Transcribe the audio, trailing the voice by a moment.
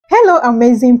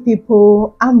amazing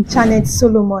people, I'm Janet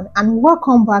Solomon and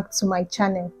welcome back to my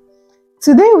channel.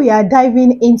 Today we are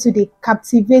diving into the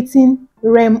captivating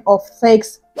realm of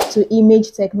text to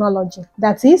image technology,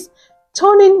 that is,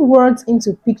 turning words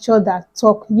into pictures that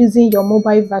talk using your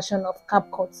mobile version of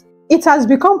CapCut. It has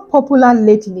become popular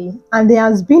lately and there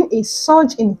has been a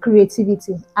surge in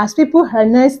creativity as people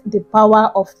harness the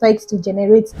power of text to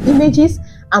generate images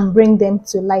and bring them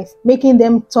to life, making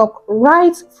them talk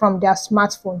right from their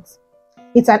smartphones.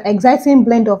 It's an exciting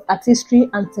blend of artistry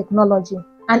and technology,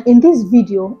 and in this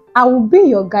video, I will be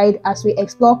your guide as we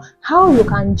explore how you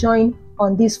can join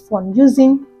on this fun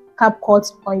using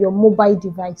CapCut on your mobile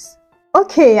device.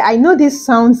 Okay, I know this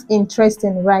sounds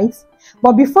interesting, right?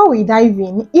 But before we dive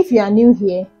in, if you are new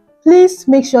here, please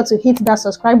make sure to hit that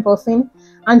subscribe button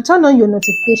and turn on your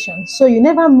notifications so you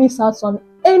never miss out on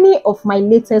any of my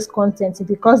latest content,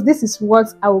 because this is what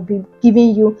I will be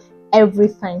giving you every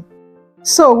time.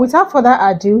 So without further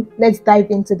ado, let's dive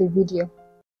into the video.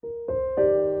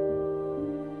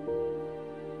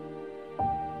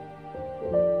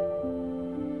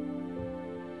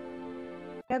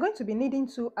 We are going to be needing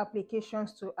two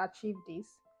applications to achieve this.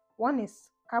 One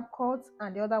is CapCut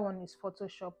and the other one is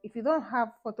Photoshop. If you don't have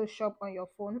Photoshop on your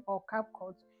phone or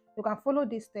CapCut, you can follow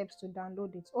these steps to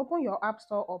download it. Open your App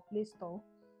Store or Play Store,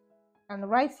 and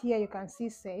right here you can see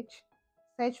search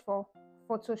for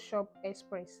Photoshop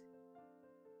Express.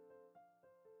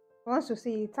 Once you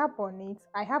see it, tap on it.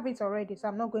 I have it already, so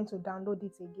I'm not going to download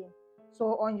it again.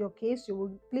 So on your case, you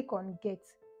will click on Get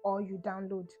or you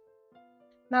download.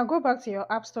 Now go back to your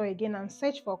App Store again and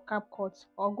search for CapCut,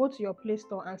 or go to your Play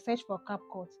Store and search for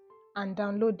CapCut and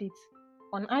download it.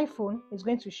 On iPhone, it's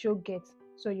going to show Get,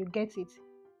 so you get it.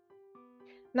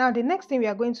 Now the next thing we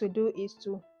are going to do is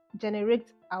to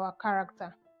generate our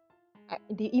character,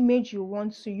 the image you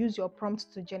want to use your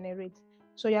prompt to generate.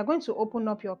 So you are going to open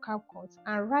up your CapCut,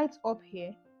 and right up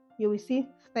here you will see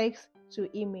text to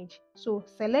image. So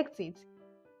select it,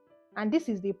 and this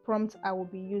is the prompt I will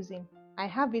be using. I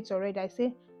have it already.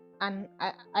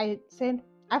 I said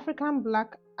African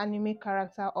black anime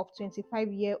character of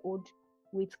 25-year-old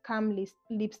with calm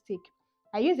lipstick.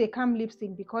 I use a calm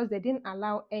lipstick because they didn't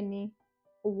allow any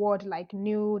word like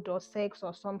nude or sex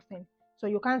or something. So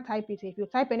you can't type it. If you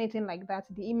type anything like that,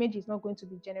 the image is not going to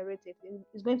be generated.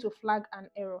 It's going to flag an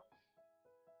error.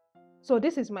 So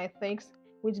this is my text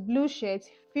with blue shirt,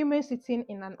 female sitting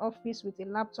in an office with a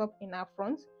laptop in her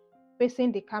front,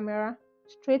 facing the camera,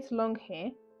 straight long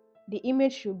hair. The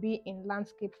image should be in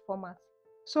landscape format.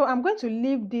 So I'm going to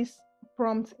leave this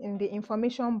prompt in the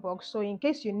information box, so in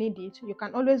case you need it, you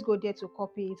can always go there to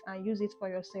copy it and use it for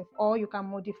yourself, or you can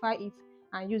modify it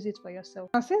and use it for yourself.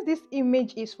 Now since this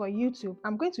image is for YouTube,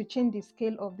 I'm going to change the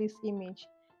scale of this image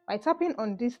by tapping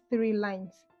on these three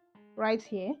lines right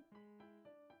here,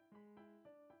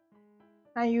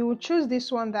 and you will choose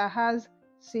this one that has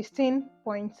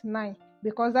 16.9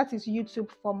 because that is YouTube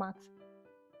format.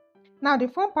 Now the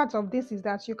fun part of this is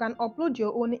that you can upload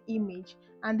your own image,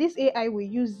 and this AI will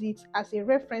use it as a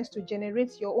reference to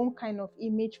generate your own kind of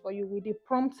image for you with the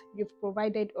prompt you've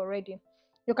provided already.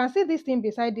 You can see this thing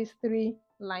beside these three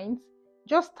lines.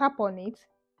 Just tap on it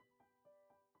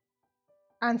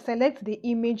and select the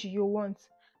image you want.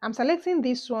 I'm selecting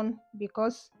this one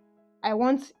because I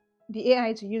want the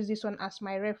AI to use this one as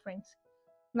my reference.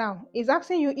 Now, it's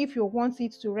asking you if you want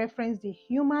it to reference the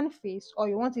human face or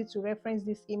you want it to reference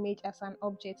this image as an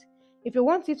object. If you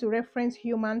want it to reference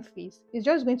human face, it's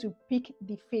just going to pick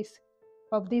the face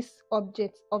of this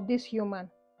object, of this human,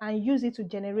 and use it to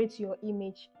generate your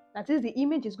image. That is, the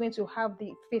image is going to have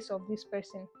the face of this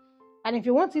person. And if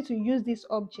you want it to use this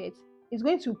object, it's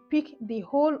going to pick the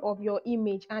whole of your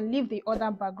image and leave the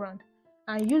other background,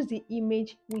 and use the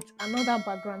image with another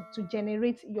background to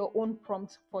generate your own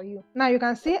prompt for you. Now you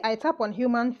can see I tap on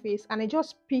human face and I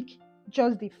just pick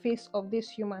just the face of this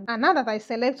human. And now that I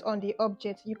select on the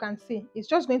object, you can see it's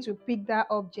just going to pick that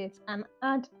object and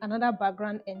add another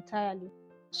background entirely.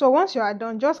 So once you are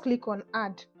done, just click on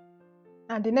add.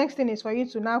 And the next thing is for you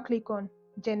to now click on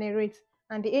generate,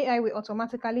 and the AI will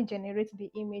automatically generate the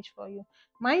image for you.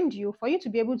 Mind you, for you to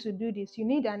be able to do this, you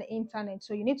need an internet,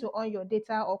 so you need to on your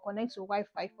data or connect to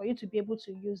Wi-Fi for you to be able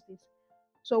to use this.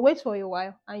 So wait for a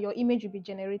while and your image will be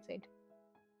generated.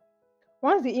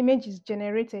 Once the image is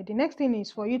generated, the next thing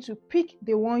is for you to pick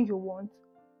the one you want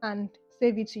and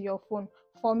save it to your phone.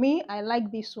 For me, I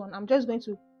like this one. I'm just going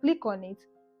to click on it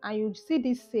and you see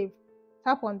this save.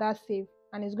 Tap on that save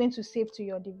and it's going to save to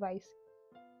your device.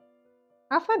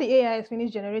 After the AI is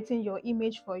finished generating your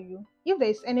image for you, if there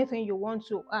is anything you want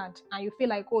to add and you feel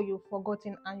like, oh, you've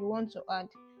forgotten and you want to add,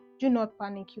 do not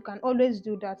panic. You can always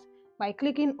do that by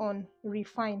clicking on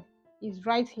refine is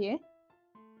right here,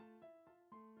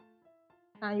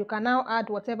 and you can now add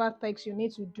whatever text you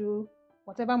need to do,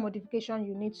 whatever modification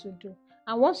you need to do.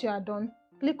 And once you are done,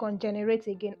 click on generate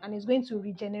again, and it's going to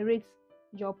regenerate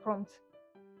your prompt.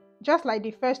 Just like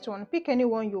the first one, pick any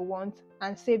one you want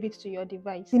and save it to your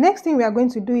device. The next thing we are going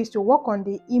to do is to work on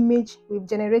the image we've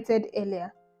generated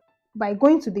earlier by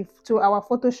going to our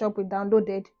Photoshop we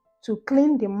downloaded to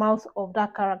clean the mouth of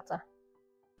that character.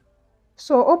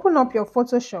 So open up your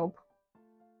Photoshop,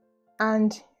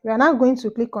 and we are now going to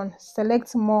click on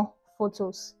select more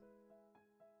photos.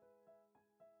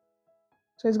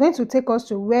 So it's going to take us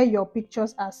to where your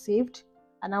pictures are saved,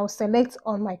 and I'll select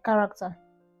on my character.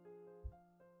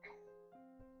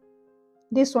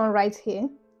 This one right here,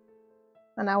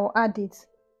 and I will add it.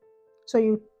 So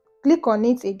you click on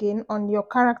it again, on your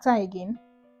character again,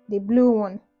 the blue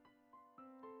one,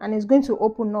 and it's going to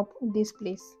open up this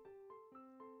place.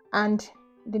 And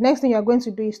the next thing you are going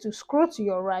to do is to scroll to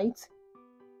your right,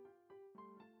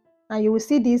 and you will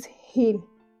see this hill.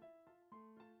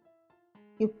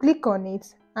 You click on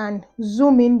it and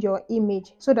zoom in your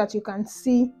image so that you can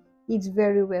see it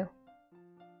very well.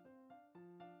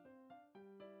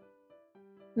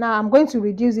 Now I'm going to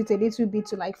reduce it a little bit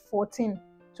to like 14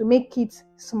 to make it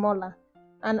smaller,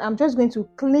 and I'm just going to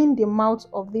clean the mouth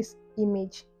of this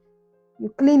image.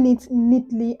 You clean it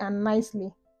neatly and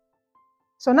nicely.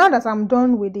 So now that I'm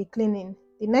done with the cleaning,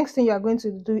 the next thing you are going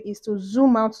to do is to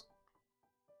zoom out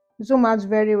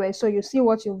very well so you see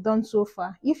what you've done so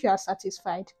far. If you are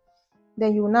satisfied,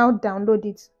 then you will now download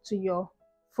it to your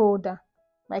folder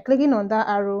by clicking on that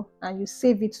arrow, and you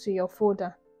save it to your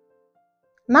folder.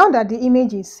 Now that the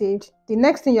image is saved, the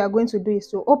next thing you are going to do is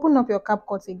to open up your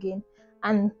CapCut again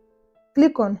and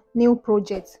click on new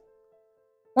project.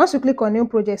 Once you click on new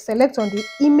project, select on the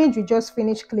image you just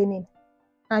finished cleaning,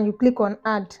 and you click on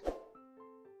add.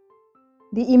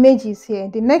 The image is here.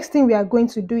 The next thing we are going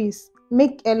to do is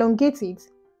elongate it,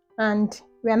 and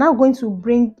we are now going to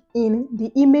bring in the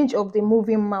image of the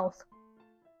moving mouth.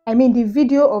 I mean the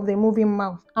video of the moving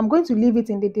mouth. I'm going to leave it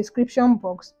in the description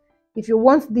box. If you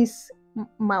want this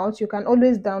mouth, you can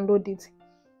always download it.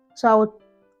 So I will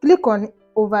click on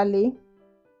overlay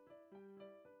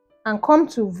and come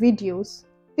to videos.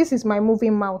 This is my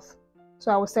moving mouth,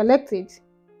 so I will select it,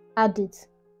 add it.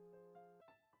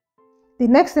 The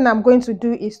next thing I'm going to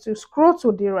do is to scroll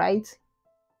to the right.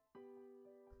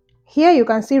 Here you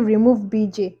can see remove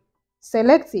BJ.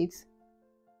 Select it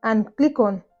and click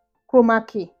on chroma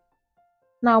key.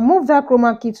 Now move that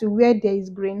chroma key to where there is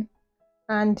green,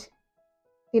 and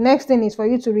the next thing is for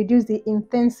you to reduce the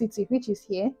intensity, which is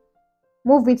here.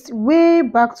 Move it way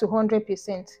back to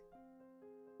 100%.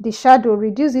 The shadow,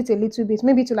 reduce it a little bit,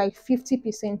 maybe to like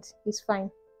 50% is fine,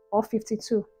 or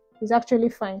 52 is actually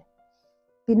fine.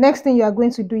 The next thing you are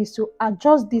going to do is to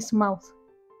adjust this mouth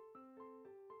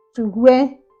to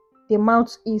where the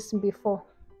mouth is before,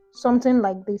 something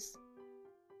like this.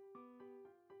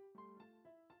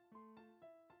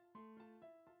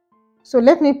 So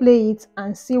let me play it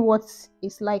and see what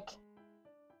it's like.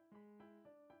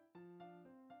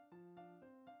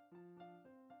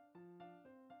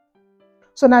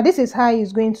 So now this is how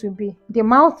it's going to be. The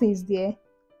mouth is there,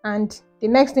 and the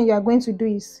next thing you are going to do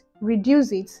is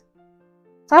reduce it.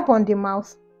 Tap on the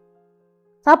mouth,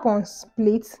 tap on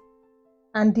split,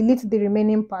 and delete the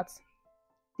remaining parts.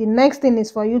 The next thing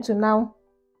is for you to now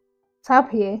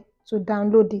tap here to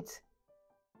download it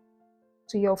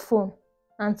to your phone,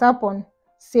 and tap on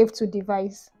save to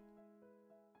device.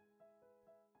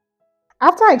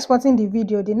 After exporting the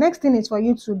video, the next thing is for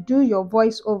you to do your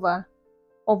voiceover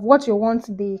of what you want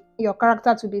your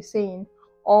character to be saying,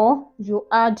 or you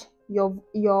add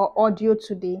your audio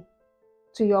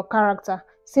to your character,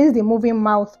 since the moving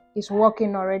mouth is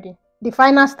working already. The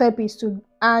final step is to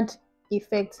add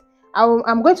effects.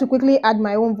 I'm going to quickly add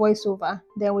my own voiceover,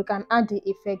 then we can add the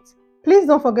effect. Please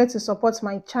don't forget to support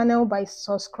my channel by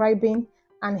subscribing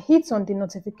and hit on the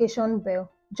notification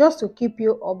bell just to keep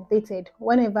you updated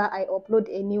whenever I upload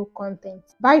a new content.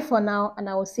 Bye for now, and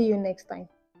I will see you next time.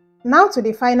 Now to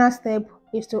the final step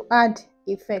is to add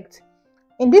effect.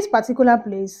 In this particular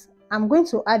place, I'm going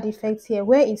to add effect here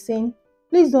where it's saying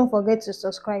please don't forget to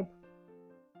subscribe.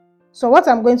 So what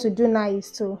I'm going to do now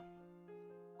is to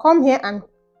come here and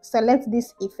select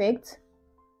this effect.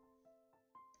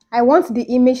 I want the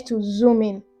image to zoom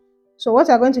in. So what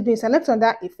you're going to do is select on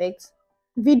that effect,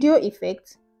 video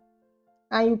effect,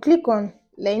 and you click on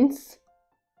lens,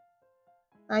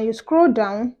 and you scroll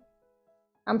down.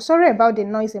 I'm sorry about the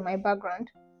noise in my background.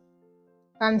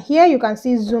 And here you can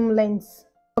see zoom lens.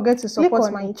 Don't forget to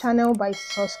support my channel by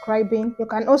subscribing. You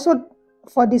can also,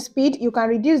 for the speed, you can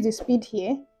reduce the speed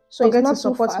here so it's not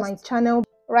too fast. My channel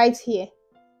right here.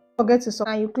 Forget to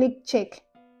and you click check.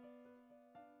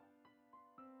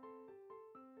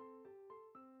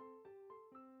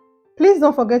 Please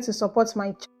don't forget to support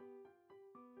my channel.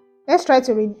 Let's try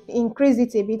to increase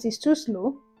it a bit. It's too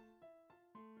slow.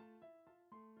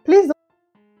 Please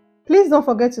don't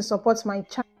forget to support my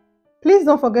channel. Please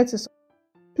don't forget to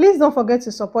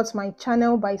support my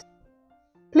channel by subscribing.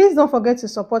 Please don't forget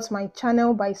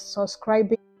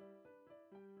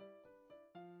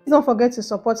to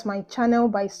support my channel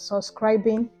by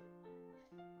subscribing.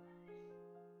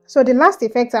 So the last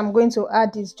effect I'm going to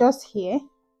add is just here.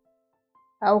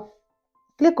 I'll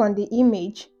click on the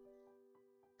image,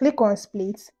 click on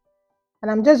split, and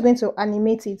I'm just going to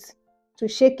animate it to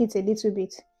shake it a little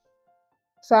bit.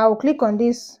 So I'll click on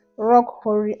this rock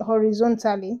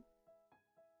horizontally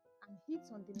and hit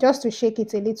on the just to shake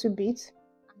it a little bit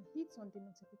and hit on the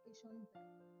notification bell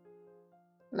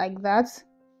like that.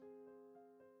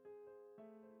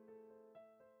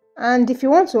 And if you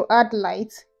want to add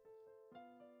light,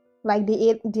 like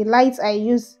the light I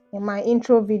use in my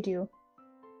intro video,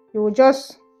 you will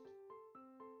just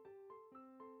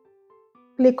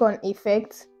click on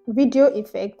effect, video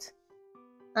effect,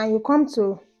 and you come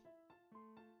to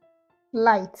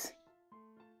light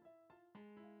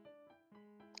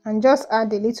and just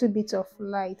add a little bit of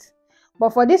light.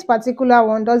 But for this particular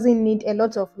one, doesn't need a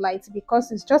lot of light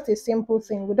because it's just a simple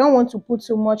thing. We don't want to put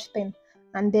too much thing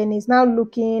and then it's now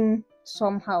looking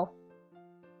somehow.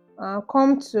 I'll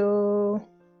come to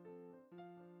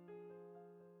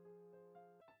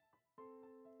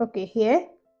here.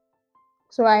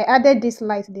 So I added this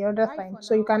light the other time.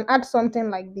 So you can add something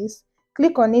like this.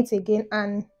 Click on it again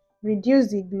and reduce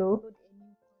the glow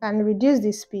and reduce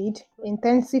the speed.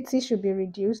 Intensity should be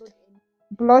reduced.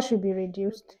 Blur should be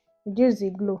reduced. Reduce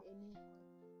the glow.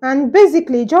 And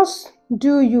basically just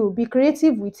do you. Be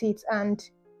creative with it and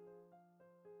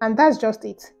that's just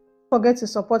it. Don't forget to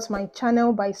support my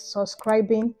channel by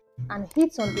subscribing and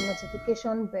hit on the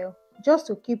notification bell just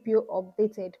to keep you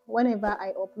updated whenever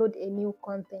I upload a new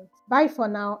content. Bye for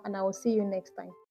now and I will see you next time.